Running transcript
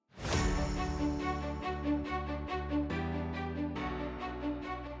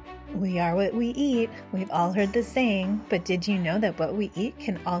We are what we eat. We've all heard the saying, but did you know that what we eat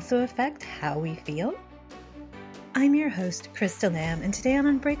can also affect how we feel? I'm your host, Krista Lamb, and today on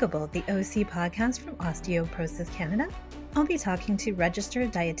Unbreakable, the OC podcast from Osteoporosis Canada, I'll be talking to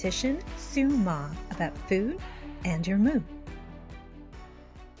Registered Dietitian Sue Mah about food and your mood.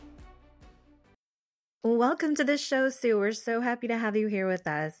 Welcome to the show, Sue. We're so happy to have you here with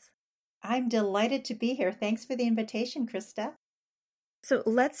us. I'm delighted to be here. Thanks for the invitation, Krista. So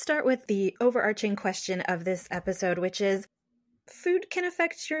let's start with the overarching question of this episode, which is food can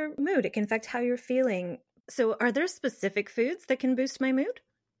affect your mood. It can affect how you're feeling. So are there specific foods that can boost my mood?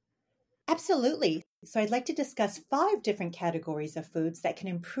 Absolutely. So I'd like to discuss 5 different categories of foods that can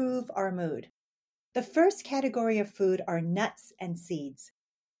improve our mood. The first category of food are nuts and seeds.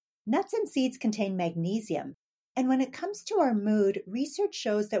 Nuts and seeds contain magnesium. And when it comes to our mood, research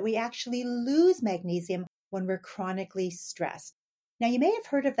shows that we actually lose magnesium when we're chronically stressed. Now, you may have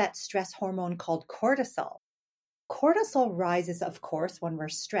heard of that stress hormone called cortisol. Cortisol rises, of course, when we're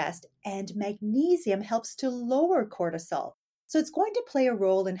stressed, and magnesium helps to lower cortisol. So it's going to play a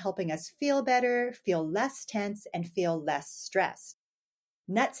role in helping us feel better, feel less tense, and feel less stressed.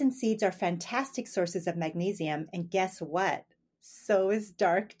 Nuts and seeds are fantastic sources of magnesium, and guess what? So is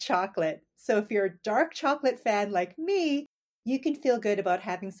dark chocolate. So if you're a dark chocolate fan like me, you can feel good about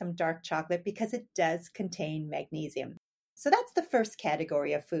having some dark chocolate because it does contain magnesium. So that's the first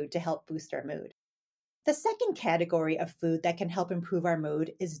category of food to help boost our mood. The second category of food that can help improve our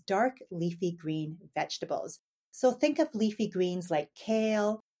mood is dark leafy green vegetables. So think of leafy greens like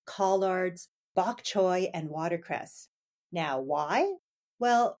kale, collards, bok choy, and watercress. Now, why?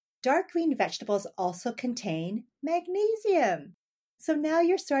 Well, dark green vegetables also contain magnesium. So now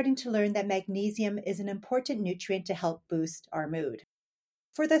you're starting to learn that magnesium is an important nutrient to help boost our mood.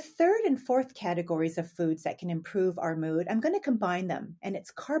 For the third and fourth categories of foods that can improve our mood, I'm going to combine them, and it's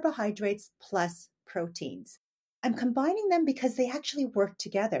carbohydrates plus proteins. I'm combining them because they actually work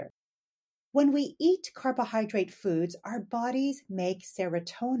together. When we eat carbohydrate foods, our bodies make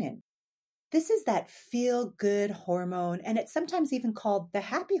serotonin. This is that feel-good hormone, and it's sometimes even called the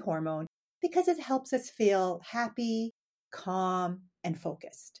happy hormone because it helps us feel happy, calm, and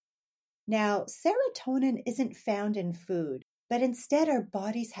focused. Now, serotonin isn't found in food, but instead our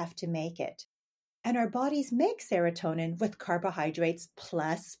bodies have to make it. And our bodies make serotonin with carbohydrates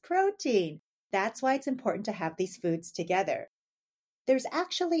plus protein. That's why it's important to have these foods together. There's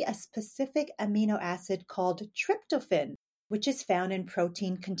actually a specific amino acid called tryptophan, which is found in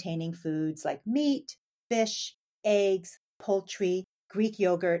protein-containing foods like meat, fish, eggs, poultry, Greek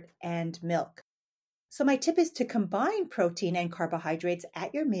yogurt, and milk. So my tip is to combine protein and carbohydrates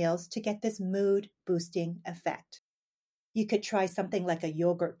at your meals to get this mood-boosting effect. You could try something like a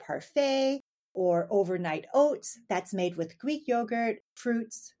yogurt parfait or overnight oats that's made with Greek yogurt,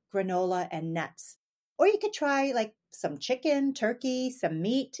 fruits, granola, and nuts. Or you could try like some chicken, turkey, some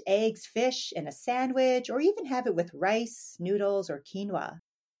meat, eggs, fish in a sandwich, or even have it with rice, noodles, or quinoa.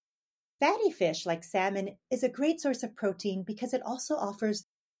 Fatty fish like salmon is a great source of protein because it also offers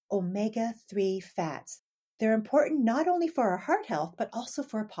omega-3 fats. They're important not only for our heart health, but also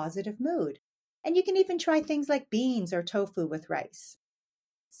for a positive mood. And you can even try things like beans or tofu with rice.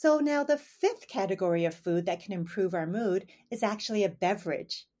 So now the fifth category of food that can improve our mood is actually a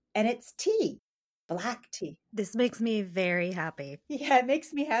beverage, and it's tea, black tea. This makes me very happy. Yeah, it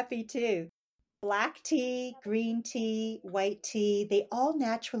makes me happy too. Black tea, green tea, white tea, they all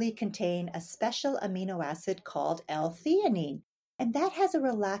naturally contain a special amino acid called L-theanine. And that has a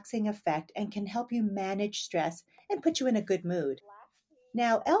relaxing effect and can help you manage stress and put you in a good mood.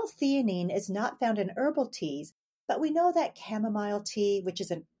 Now, L-theanine is not found in herbal teas, but we know that chamomile tea, which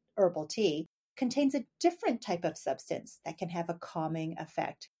is an herbal tea, contains a different type of substance that can have a calming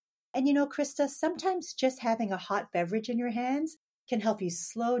effect. And you know, Krista, sometimes just having a hot beverage in your hands can help you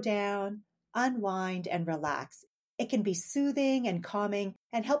slow down, unwind, and relax. It can be soothing and calming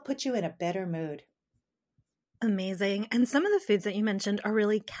and help put you in a better mood. Amazing. And some of the foods that you mentioned are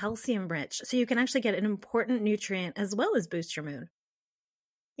really calcium rich, so you can actually get an important nutrient as well as boost your mood.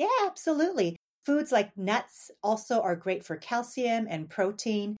 Yeah, absolutely. Foods like nuts also are great for calcium and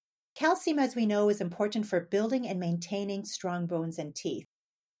protein. Calcium, as we know, is important for building and maintaining strong bones and teeth.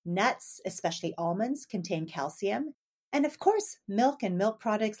 Nuts, especially almonds, contain calcium. And of course, milk and milk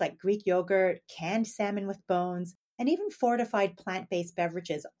products like Greek yogurt, canned salmon with bones, and even fortified plant-based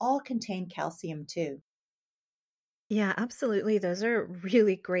beverages all contain calcium too. Yeah, absolutely. Those are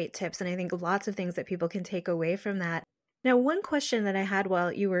really great tips. And I think lots of things that people can take away from that. Now, one question that I had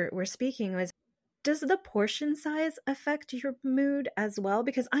while you were speaking was, Does the portion size affect your mood as well?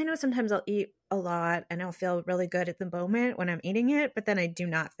 Because I know sometimes I'll eat a lot and I'll feel really good at the moment when I'm eating it, but then I do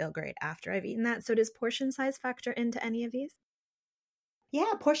not feel great after I've eaten that. So does portion size factor into any of these?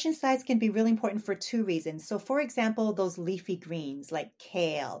 Yeah, portion size can be really important for two reasons. So, for example, those leafy greens like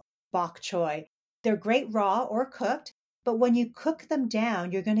kale, bok choy, they're great raw or cooked, but when you cook them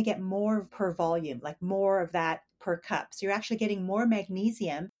down, you're going to get more per volume, like more of that per cup. So, you're actually getting more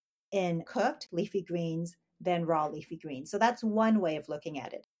magnesium in cooked leafy greens than raw leafy greens. So, that's one way of looking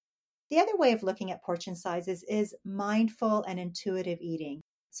at it. The other way of looking at portion sizes is mindful and intuitive eating.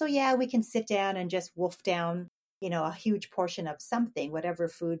 So, yeah, we can sit down and just wolf down, a huge portion of something, whatever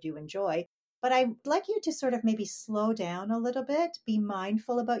food you enjoy. But I'd like you to sort of maybe slow down a little bit, be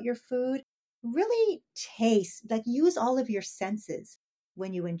mindful about your food, really taste, like use all of your senses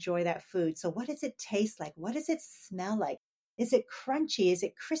when you enjoy that food. So, what does it taste like? What does it smell like? Is it crunchy? Is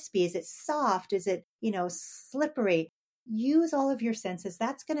it crispy? Is it soft? Is it, slippery? Use all of your senses.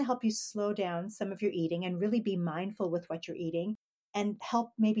 That's going to help you slow down some of your eating and really be mindful with what you're eating and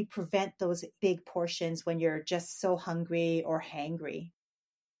help maybe prevent those big portions when you're just so hungry or hangry.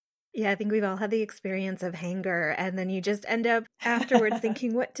 Yeah, I think we've all had the experience of hanger, and then you just end up afterwards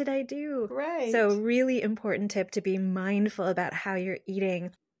thinking, what did I do? Right. So, really important tip to be mindful about how you're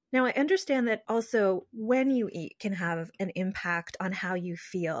eating. Now, I understand that also when you eat can have an impact on how you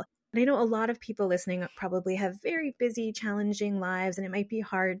feel. And I know a lot of people listening probably have very busy, challenging lives, and it might be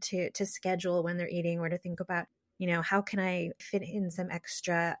hard to schedule when they're eating or to think about, how can I fit in some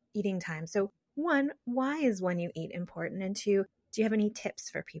extra eating time? So, one, why is when you eat important? And two, do you have any tips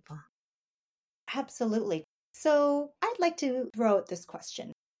for people? Absolutely. So I'd like to throw out this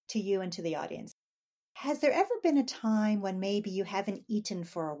question to you and to the audience. Has there ever been a time when maybe you haven't eaten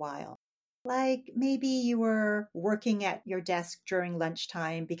for a while? Like maybe you were working at your desk during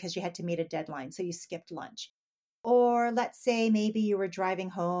lunchtime because you had to meet a deadline, so you skipped lunch. Or let's say maybe you were driving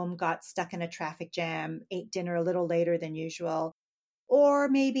home, got stuck in a traffic jam, ate dinner a little later than usual. Or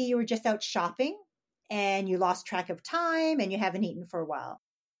maybe you were just out shopping and you lost track of time and you haven't eaten for a while.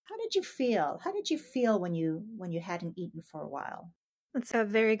 How did you feel? How did you feel when you hadn't eaten for a while? That's a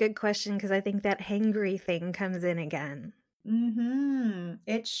very good question because I think that hangry thing comes in again.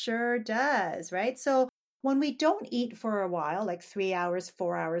 It sure does, right? So when we don't eat for a while, like 3 hours,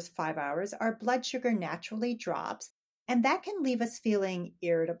 4 hours, 5 hours, our blood sugar naturally drops. And that can leave us feeling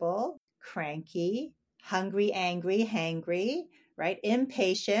irritable, cranky, hungry, angry, hangry, right?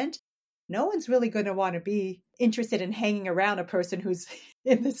 Impatient. No one's really going to want to be interested in hanging around a person who's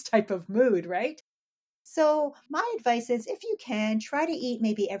in this type of mood, right? So, my advice is if you can, try to eat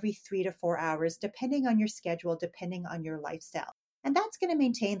maybe every 3 to 4 hours, depending on your schedule, depending on your lifestyle. And that's going to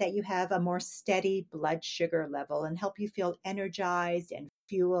maintain that you have a more steady blood sugar level and help you feel energized and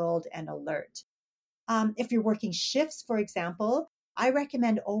fueled and alert. If you're working shifts, for example, I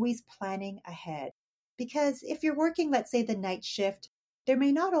recommend always planning ahead. Because if you're working, let's say, the night shift, there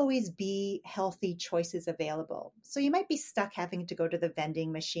may not always be healthy choices available. So you might be stuck having to go to the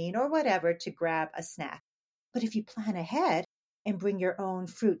vending machine or whatever to grab a snack. But if you plan ahead and bring your own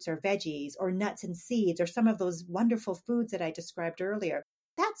fruits or veggies or nuts and seeds or some of those wonderful foods that I described earlier,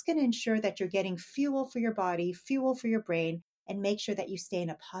 that's going to ensure that you're getting fuel for your body, fuel for your brain, and make sure that you stay in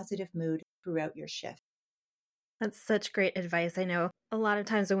a positive mood throughout your shift. That's such great advice. I know a lot of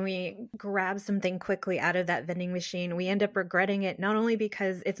times when we grab something quickly out of that vending machine, we end up regretting it, not only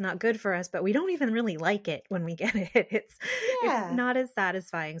because it's not good for us, but we don't even really like it when we get it. It's Yeah. not as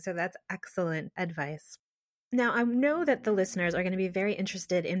satisfying. So that's excellent advice. Now, I know that the listeners are going to be very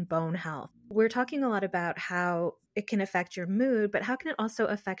interested in bone health. We're talking a lot about how it can affect your mood, but how can it also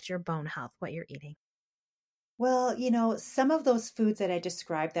affect your bone health, what you're eating? Well, some of those foods that I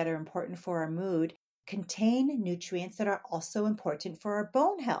described that are important for our mood contain nutrients that are also important for our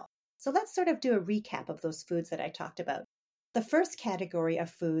bone health. So let's sort of do a recap of those foods that I talked about. The first category of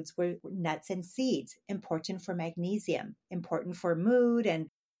foods were nuts and seeds, important for magnesium, important for mood and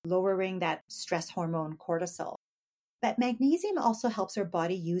lowering that stress hormone cortisol. But magnesium also helps our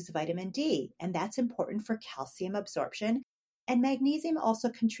body use vitamin D, and that's important for calcium absorption. And magnesium also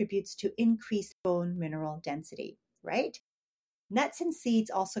contributes to increased bone mineral density, right? Nuts and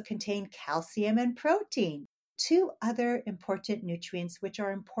seeds also contain calcium and protein, two other important nutrients which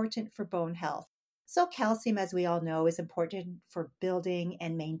are important for bone health. So, calcium, as we all know, is important for building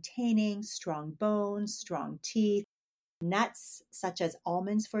and maintaining strong bones, strong teeth. Nuts, such as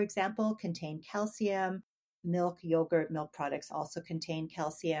almonds, for example, contain calcium. Milk, yogurt, milk products also contain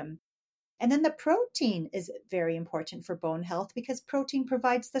calcium. And then the protein is very important for bone health because protein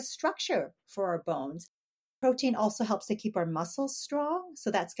provides the structure for our bones. Protein also helps to keep our muscles strong, so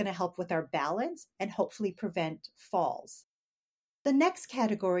that's going to help with our balance and hopefully prevent falls. The next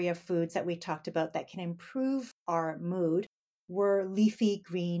category of foods that we talked about that can improve our mood were leafy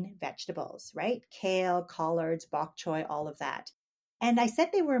green vegetables, right? Kale, collards, bok choy, all of that. And I said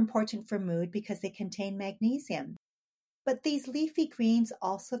they were important for mood because they contain magnesium. But these leafy greens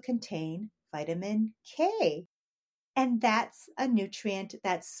also contain vitamin K. And that's a nutrient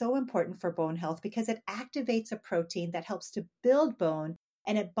that's so important for bone health because it activates a protein that helps to build bone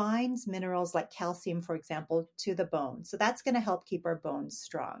and it binds minerals like calcium, for example, to the bone. So that's going to help keep our bones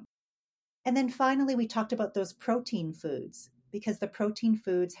strong. And then finally, we talked about those protein foods because the protein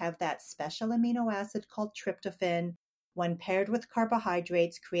foods have that special amino acid called tryptophan. When paired with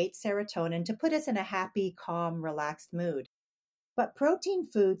carbohydrates, creates serotonin to put us in a happy, calm, relaxed mood. But protein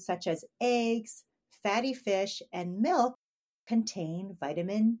foods such as eggs, fatty fish, and milk contain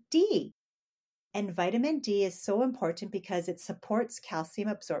vitamin D. And vitamin D is so important because it supports calcium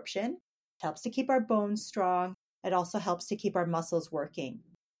absorption, helps to keep our bones strong. It also helps to keep our muscles working.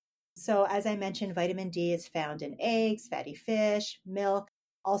 So as I mentioned, vitamin D is found in eggs, fatty fish, milk,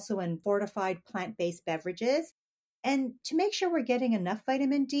 also in fortified plant-based beverages. And to make sure we're getting enough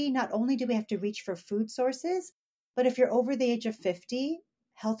vitamin D, not only do we have to reach for food sources, but if you're over the age of 50,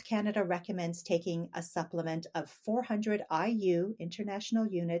 Health Canada recommends taking a supplement of 400 IU, international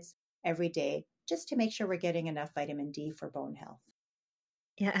units, every day, just to make sure we're getting enough vitamin D for bone health.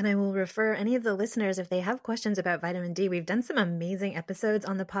 Yeah, and I will refer any of the listeners if they have questions about vitamin D. We've done some amazing episodes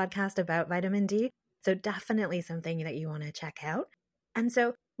on the podcast about vitamin D, so definitely something that you want to check out. And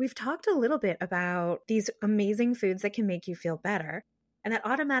so we've talked a little bit about these amazing foods that can make you feel better. And that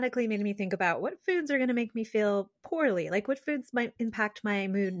automatically made me think about what foods are going to make me feel poorly, like what foods might impact my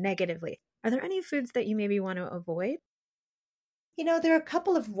mood negatively. Are there any foods that you maybe want to avoid? There are a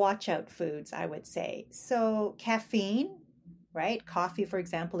couple of watch out foods, I would say. So caffeine, right? Coffee, for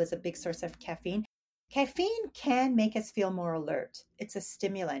example, is a big source of caffeine. Caffeine can make us feel more alert. It's a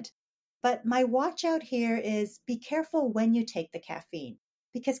stimulant. But my watch out here is be careful when you take the caffeine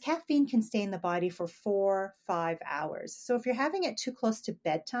because caffeine can stay in the body for 4-5 hours. So if you're having it too close to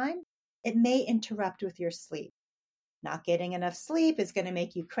bedtime, it may interrupt with your sleep. Not getting enough sleep is going to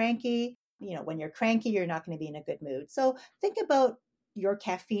make you cranky. When you're cranky, you're not going to be in a good mood. So think about your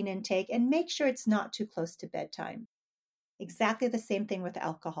caffeine intake and make sure it's not too close to bedtime. Exactly the same thing with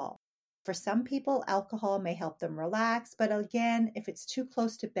alcohol. For some people, alcohol may help them relax, but again, if it's too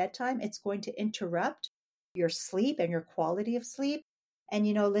close to bedtime, it's going to interrupt your sleep and your quality of sleep. And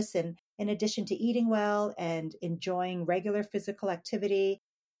listen, in addition to eating well and enjoying regular physical activity,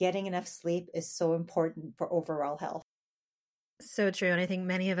 getting enough sleep is so important for overall health. So true. And I think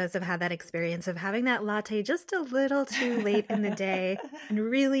many of us have had that experience of having that latte just a little too late in the day and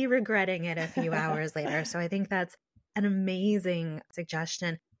really regretting it a few hours later. So I think that's an amazing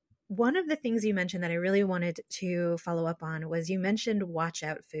suggestion. One of the things you mentioned that I really wanted to follow up on was you mentioned watch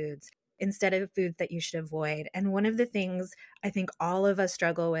out foods instead of foods that you should avoid. And one of the things I think all of us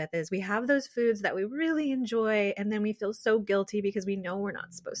struggle with is we have those foods that we really enjoy and then we feel so guilty because we know we're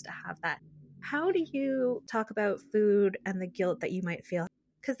not supposed to have that. How do you talk about food and the guilt that you might feel?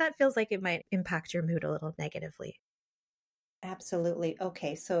 Because that feels like it might impact your mood a little negatively. Absolutely.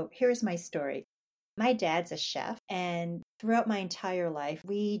 Okay, so here's my story. My dad's a chef, and throughout my entire life,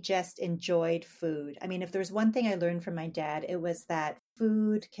 we just enjoyed food. I mean, if there's one thing I learned from my dad, it was that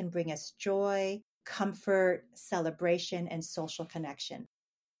food can bring us joy, comfort, celebration, and social connection.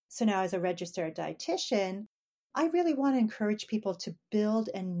 So now, as a registered dietitian, I really want to encourage people to build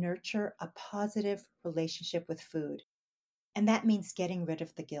and nurture a positive relationship with food. And that means getting rid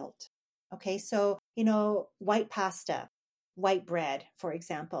of the guilt. Okay, so, white pasta, white bread, for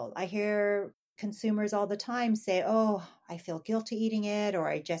example. I hear consumers all the time say, oh, I feel guilty eating it, or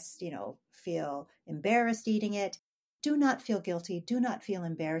I just, feel embarrassed eating it. Do not feel guilty. Do not feel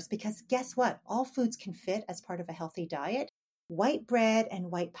embarrassed because guess what? All foods can fit as part of a healthy diet. White bread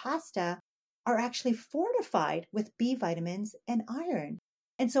and white pasta are actually fortified with B vitamins and iron.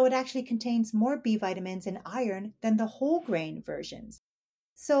 And so it actually contains more B vitamins and iron than the whole grain versions.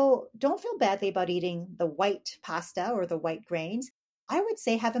 So don't feel badly about eating the white pasta or the white grains. I would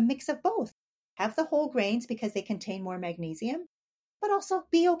say have a mix of both. Have the whole grains because they contain more magnesium, but also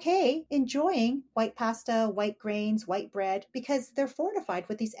be okay enjoying white pasta, white grains, white bread because they're fortified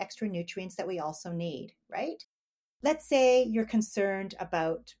with these extra nutrients that we also need, right? Let's say you're concerned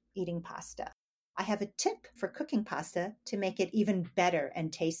about eating pasta. I have a tip for cooking pasta to make it even better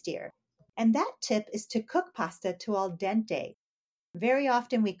and tastier. And that tip is to cook pasta to al dente. Very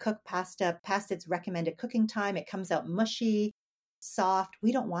often we cook pasta's recommended cooking time. It comes out mushy. soft.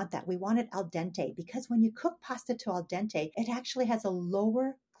 We don't want that. We want it al dente because when you cook pasta to al dente, it actually has a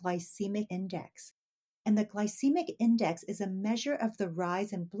lower glycemic index. And the glycemic index is a measure of the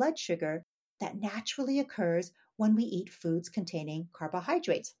rise in blood sugar that naturally occurs when we eat foods containing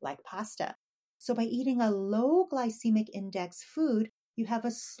carbohydrates like pasta. So by eating a low glycemic index food, you have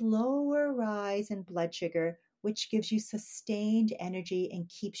a slower rise in blood sugar, which gives you sustained energy and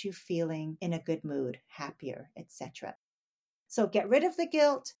keeps you feeling in a good mood, happier, etc. So get rid of the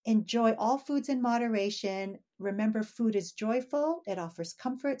guilt, enjoy all foods in moderation. Remember, food is joyful. It offers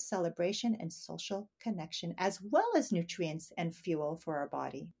comfort, celebration, and social connection, as well as nutrients and fuel for our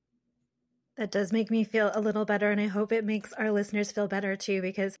body. That does make me feel a little better, and I hope it makes our listeners feel better too,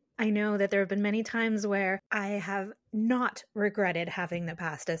 because I know that there have been many times where I have not regretted having the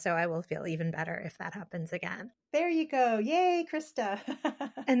pasta, so I will feel even better if that happens again. There you go. Yay, Krista.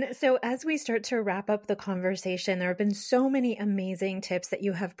 And so as we start to wrap up the conversation, there have been so many amazing tips that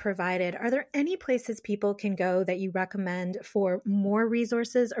you have provided. Are there any places people can go that you recommend for more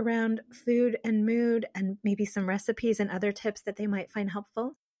resources around food and mood, and maybe some recipes and other tips that they might find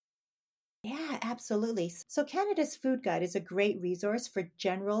helpful? Yeah, absolutely. So Canada's Food Guide is a great resource for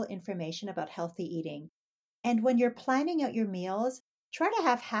general information about healthy eating. And when you're planning out your meals, try to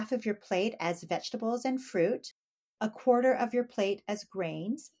have half of your plate as vegetables and fruit, a quarter of your plate as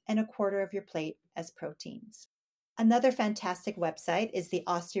grains, and a quarter of your plate as proteins. Another fantastic website is the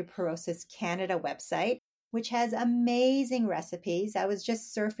Osteoporosis Canada website, which has amazing recipes. I was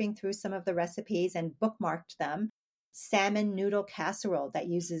just surfing through some of the recipes and bookmarked them. Salmon noodle casserole that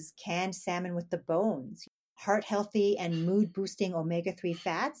uses canned salmon with the bones, heart-healthy and mood-boosting omega-3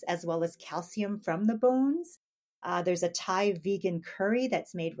 fats, as well as calcium from the bones. There's a Thai vegan curry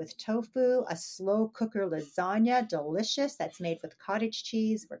that's made with tofu, a slow cooker lasagna, delicious, that's made with cottage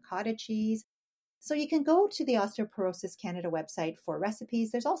cheese, ricotta cheese. So you can go to the Osteoporosis Canada website for recipes.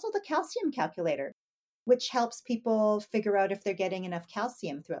 There's also the calcium calculator, which helps people figure out if they're getting enough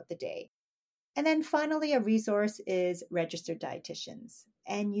calcium throughout the day. And then finally, a resource is Registered Dietitians.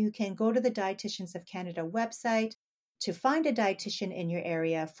 And you can go to the Dietitians of Canada website to find a dietitian in your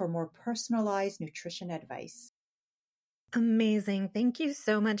area for more personalized nutrition advice. Amazing. Thank you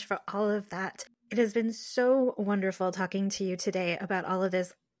so much for all of that. It has been so wonderful talking to you today about all of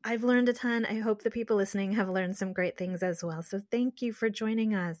this. I've learned a ton. I hope the people listening have learned some great things as well. So thank you for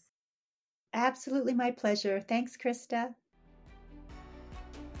joining us. Absolutely my pleasure. Thanks, Krista.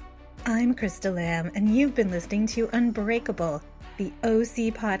 I'm Krista Lamb, and you've been listening to Unbreakable, the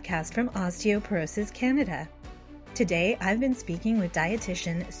OC podcast from Osteoporosis Canada. Today, I've been speaking with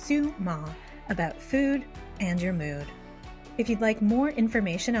dietitian Sue Mah about food and your mood. If you'd like more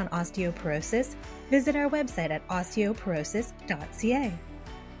information on osteoporosis, visit our website at osteoporosis.ca.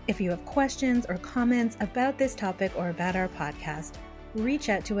 If you have questions or comments about this topic or about our podcast, reach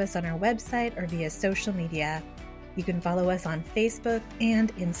out to us on our website or via social media. You can follow us on Facebook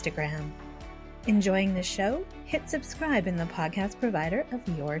and Instagram. Enjoying the show? Hit subscribe in the podcast provider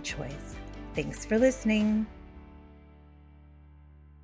of your choice. Thanks for listening.